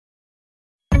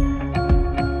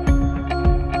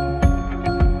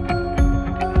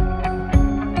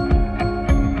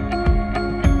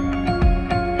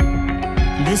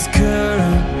this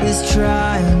current is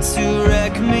trying to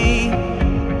wreck me,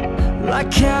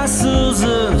 like castles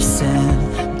of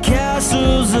sand,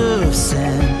 castles of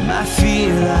sand. I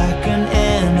feel like an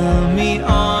enemy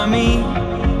army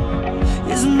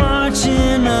is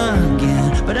marching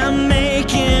again, but I'm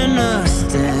making a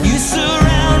stand. You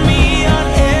surround me on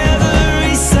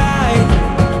every side.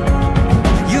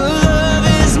 Your love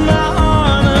is my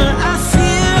armor. I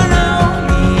fear no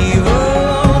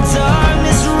evil.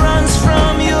 Darkness runs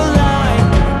from your light,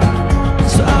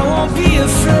 so I won't be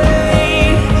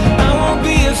afraid. I won't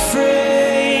be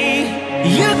afraid.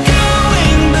 You're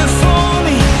going before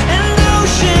me, and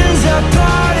oceans are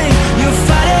parting. You're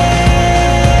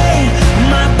fighting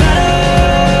my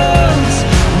battles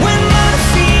when my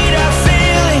feet are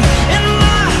failing and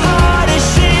my heart is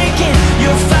shaking.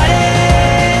 You're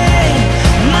fighting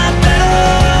my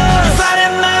battles. You're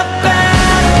fighting my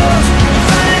battles. You're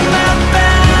fighting my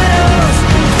battles.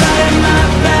 You're fighting my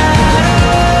battles.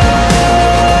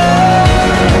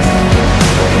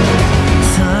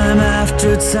 Time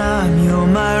after time, you're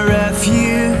my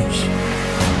refuge.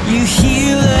 You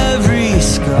heal every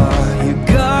scar.